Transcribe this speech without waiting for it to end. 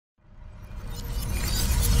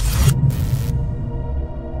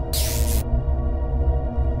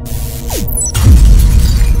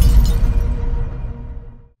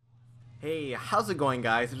how's it going,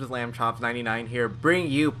 guys? It's just LambChops99 here, bringing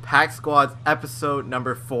you Pack Squads episode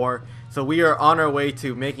number 4. So we are on our way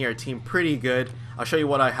to making our team pretty good. I'll show you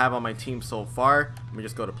what I have on my team so far. Let me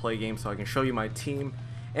just go to play game so I can show you my team.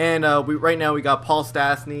 And right now we got Paul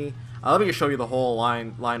Stastny. Let me just show you the whole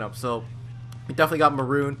lineup. So we definitely got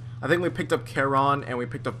Maroon. I think we picked up Karon and we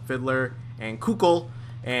picked up Fiddler and Koukal.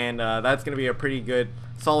 And that's going to be a pretty good,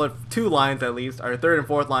 solid 2 lines at least. Our 3rd and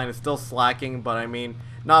 4th line is still slacking, but I mean,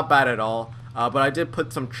 not bad at all. But I did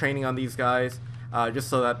put some training on these guys just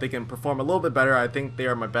so that they can perform a little bit better. I think they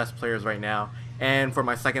are my best players right now. And for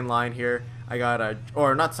my second line here, I got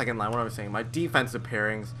or not second line, what am I saying? My defensive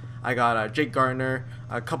pairings. I got Jake Gardner,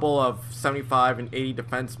 a couple of 75 and 80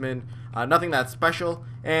 defensemen, nothing that special,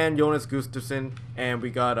 and Jonas Gustafsson, and we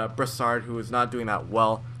got Brassard, who is not doing that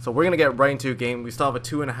well. So we're gonna get right into a game. We still have a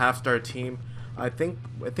 2.5-star team. I think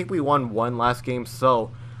we won 1 last game,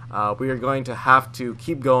 so we are going to have to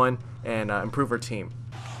keep going and improve our team.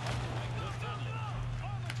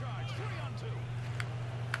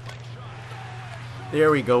 There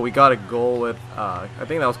we go. We got a goal with I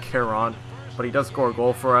think that was Karon, but he does score a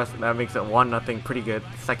goal for us, and that makes it 1-0. Pretty good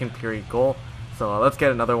second period goal. So let's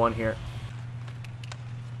get another one here.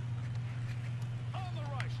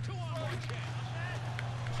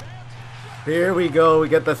 Here we go. We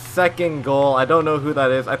get the second goal. I don't know who that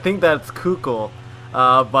is. I think that's Koukal.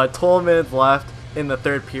 But 12 minutes left in the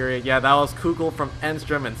 3rd period. Yeah, that was Koukal from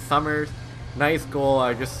Enstrom and Summers. Nice goal.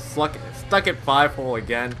 I just stuck it 5-hole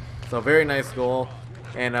again. So very nice goal.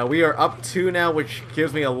 And we are up 2 now, which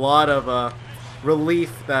gives me a lot of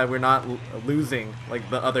relief that we're not losing like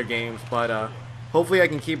the other games. But hopefully I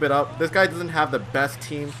can keep it up. This guy doesn't have the best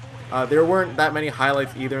team. There weren't that many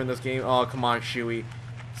highlights either in this game. Oh, come on, Shuey.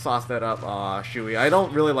 Sauce that up. Aw, Shuey. I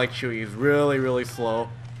don't really like Shuey. He's really slow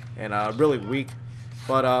and really weak.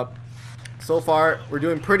 But so far, we're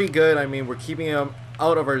doing pretty good. I mean, we're keeping him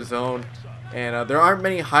out of our zone. And there aren't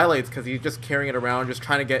many highlights because he's just carrying it around, just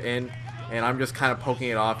trying to get in. And I'm just kind of poking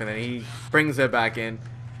it off, and then he brings it back in.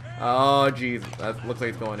 Oh, jeez. That looks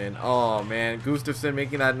like it's going in. Oh, man. Gustafsson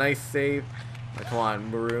making that nice save. Come on,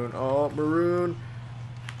 Maroon. Oh, Maroon.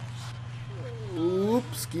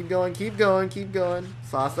 Oops. Keep going.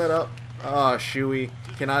 Sauce that up. Oh, Shuey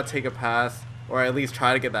cannot take a pass, or at least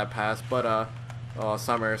try to get that pass. But, oh,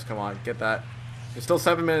 Summers, come on. Get that. There's still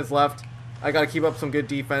 7 minutes left. I got to keep up some good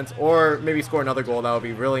defense, or maybe score another goal. That would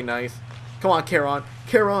be really nice. Come on, Karon.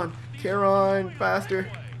 Karon, faster.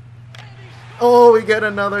 Oh, we get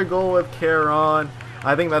another goal with Karon.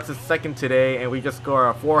 I think that's his 2nd today, and we just score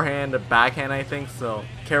a forehand, a backhand, I think. So,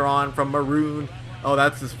 Karon from Maroon. Oh,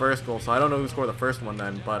 that's his 1st goal, so I don't know who scored the 1st one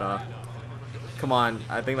then, but come on.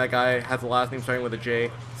 I think that guy has the last name starting with a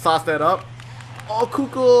J. Sauce that up. Oh,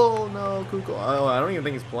 Koukal. No, Koukal. Oh, I don't even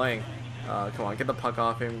think he's playing. Come on, get the puck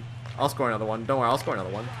off him. I'll score another one. Don't worry, I'll score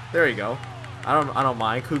another one. There you go. I don't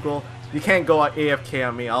mind, Koukal. You can't go AFK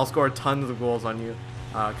on me. I'll score tons of goals on you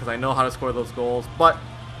because I know how to score those goals. But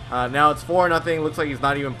now it's 4-0. Looks like he's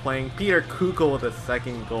not even playing. Peter Koukal with a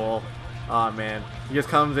 2nd goal. Oh, man. He just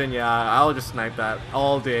comes in. Yeah, I'll just snipe that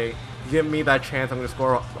all day. Give me that chance. I'm going to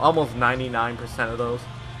score almost 99% of those.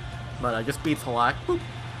 But I just beats Halak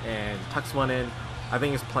and tucks one in. I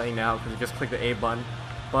think he's playing now because he just clicked the A button.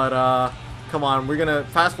 But come on. We're going to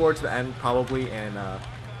fast forward to the end probably, and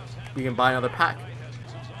we can buy another pack.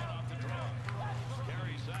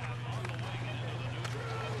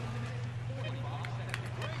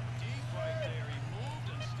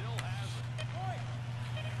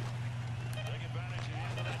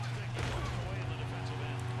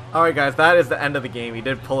 Alright guys, that is the end of the game. He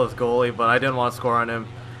did pull his goalie, but I didn't want to score on him.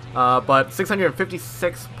 But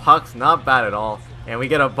 656 pucks, not bad at all. And we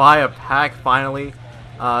get to buy a pack finally.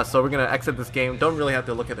 So we're going to exit this game. Don't really have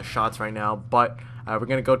to look at the shots right now, but we're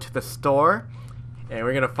going to go to the store. And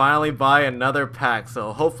we're going to finally buy another pack.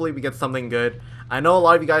 So hopefully we get something good. I know a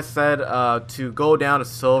lot of you guys said to go down to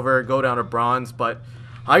silver, go down to bronze, but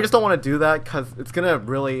I just don't want to do that because it's going to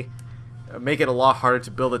really make it a lot harder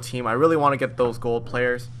to build a team. I really want to get those gold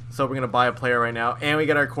players. So we're going to buy a player right now. And we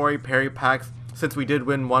get our Corey Perry packs. Since we did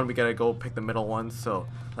win one, we got to go pick the middle ones. So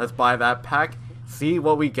let's buy that pack. See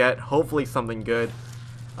what we get. Hopefully something good.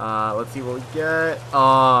 Let's see what we get.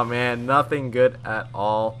 Oh, man. Nothing good at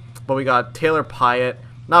all. But we got Taylor Pyatt.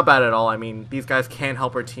 Not bad at all. I mean, these guys can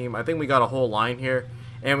help our team. I think we got a whole line here.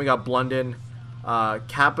 And we got Blunden.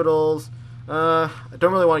 Capitals. I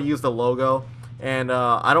don't really want to use the logo. And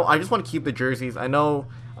I just want to keep the jerseys. I know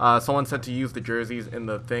someone said to use the jerseys in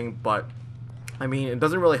the thing, but I mean, it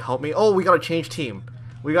doesn't really help me. Oh, we got to change team.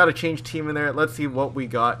 We got to change team in there. Let's see what we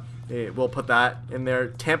got. We'll put that in there.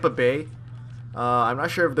 Tampa Bay. I'm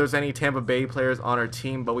not sure if there's any Tampa Bay players on our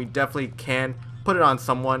team, but we definitely can put it on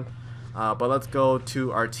someone. But let's go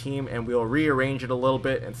to our team and we'll rearrange it a little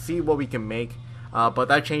bit and see what we can make. But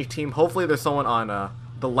that changed team. Hopefully there's someone on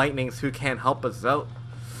the Lightnings who can help us out.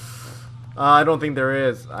 I don't think there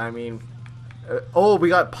is. I mean, oh, we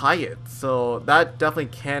got Pyatt, so that definitely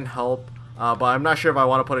can help. But I'm not sure if I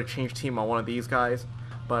want to put a change team on one of these guys.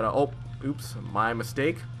 But oh, oops, my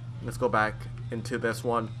mistake. Let's go back into this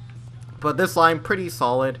one. But this line pretty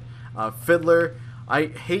solid. Fiddler. I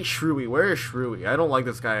hate Shrewy. Where is Shrewy? I don't like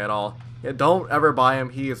this guy at all. Yeah, don't ever buy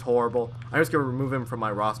him. He is horrible. I'm just going to remove him from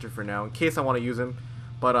my roster for now in case I want to use him.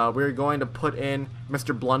 But we're going to put in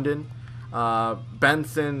Mr. Blunden.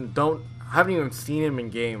 Benson, haven't even seen him in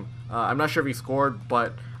game. I'm not sure if he scored,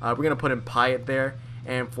 but we're going to put in Pyatt there.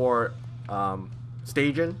 And for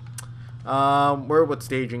staging, where would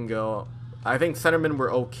staging go? I think centerman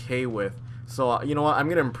we're okay with. So you know what? I'm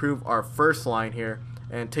going to improve our first line here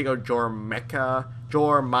and take out Jormaka.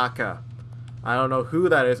 I don't know who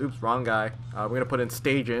that is. Oops, wrong guy. We're going to put in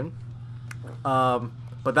staging.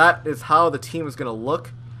 But that is how the team is going to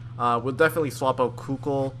look. We'll definitely swap out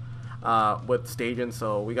Koukal with staging,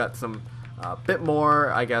 so we got some bit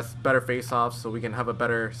more, I guess, better face-offs, so we can have a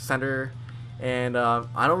better center. And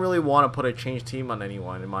I don't really want to put a change team on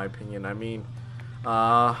anyone, in my opinion. I mean,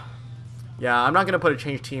 yeah, I'm not going to put a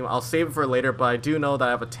change team. I'll save it for later, but I do know that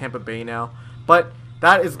I have a Tampa Bay now. But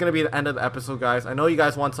that is going to be the end of the episode, guys. I know you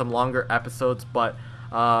guys want some longer episodes, but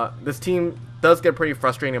this team does get pretty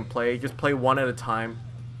frustrating in play. Just play one at a time.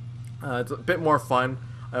 It's a bit more fun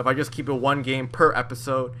if I just keep it one game per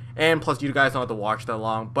episode, and plus you guys don't have to watch that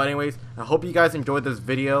long. But anyways, I hope you guys enjoyed this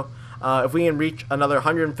video. If we can reach another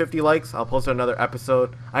 150 likes, I'll post another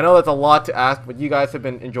episode. I know that's a lot to ask, but you guys have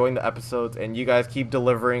been enjoying the episodes and you guys keep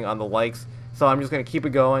delivering on the likes, so I'm just gonna keep it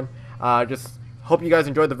going. Just hope you guys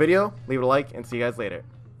enjoyed the video. Leave a like and see you guys later.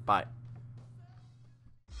 Bye.